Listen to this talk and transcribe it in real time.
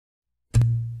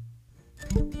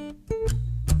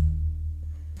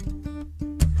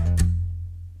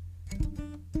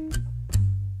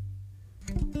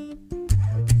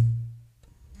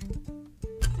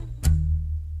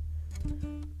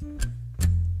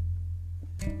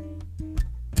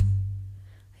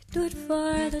Do it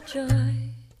for the joy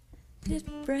it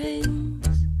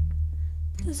brings,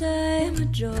 'cause I am a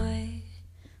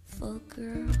joyful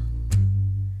girl,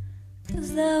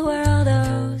 'cause the world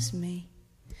owes me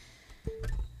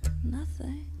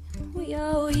nothing. We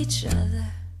owe each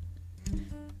other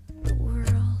the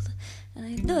world, and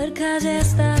I do it 'cause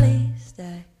it's the least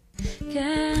I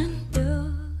can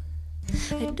do.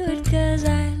 I do it 'cause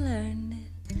I learned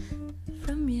it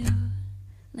from you,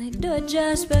 and I do it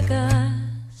just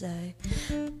because I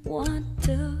want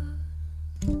to,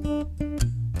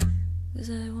 'cause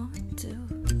I want to.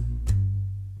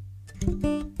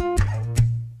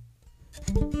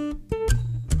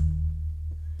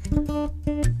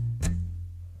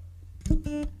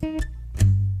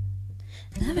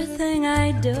 And everything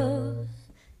I do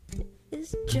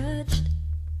is judged,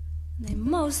 and they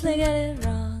mostly get it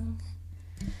wrong.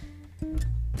 But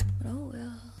oh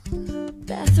well, the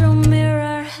bathroom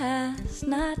mirror has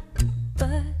not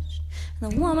budged,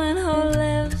 and the woman who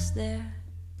lives there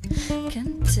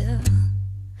can tell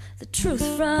the truth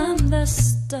from the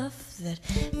stuff that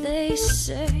they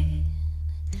say.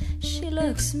 She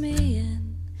looks me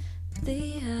in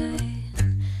the eye,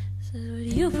 says,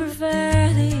 would you prefer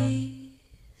the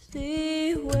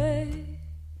easy way?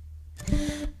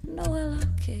 No, well,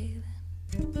 okay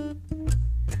then,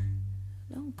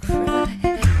 don't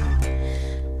cry.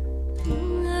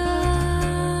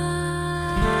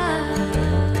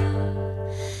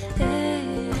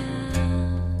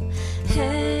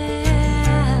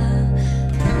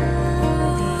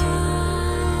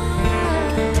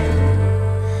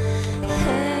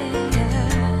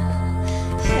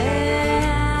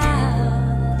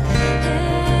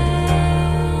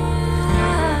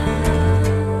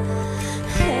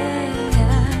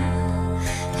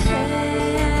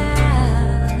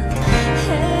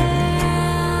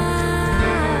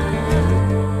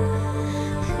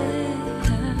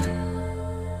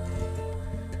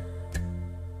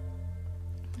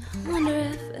 I wonder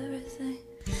if everything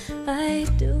I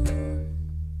do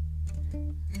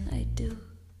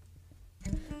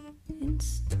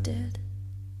instead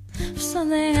of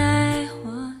something I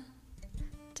want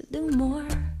to do more.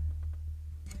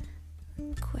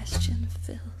 The question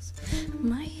fills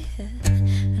my head,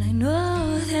 and I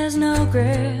know there's no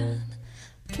grand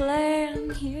plan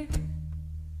here.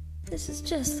 This is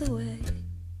just the way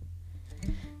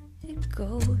it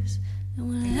goes, and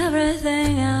when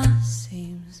everything else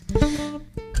seems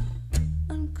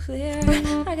unclear,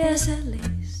 I guess at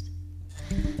least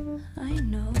I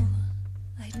know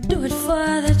I do it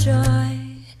for the joy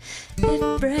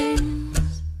it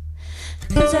brings,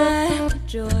 because I'm a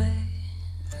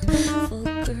joyful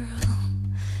girl,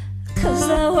 because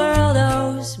the world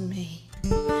owes me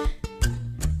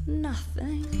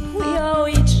nothing. We owe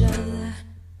each other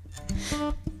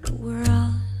the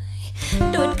world.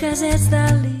 I do it 'cause it's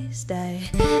the least I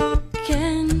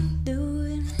can do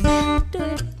it. Do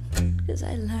it 'cause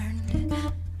I learned it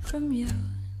from you.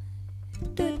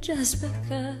 Do it just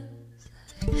because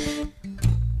I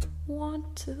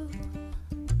want to.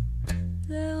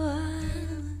 I want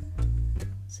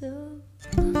to.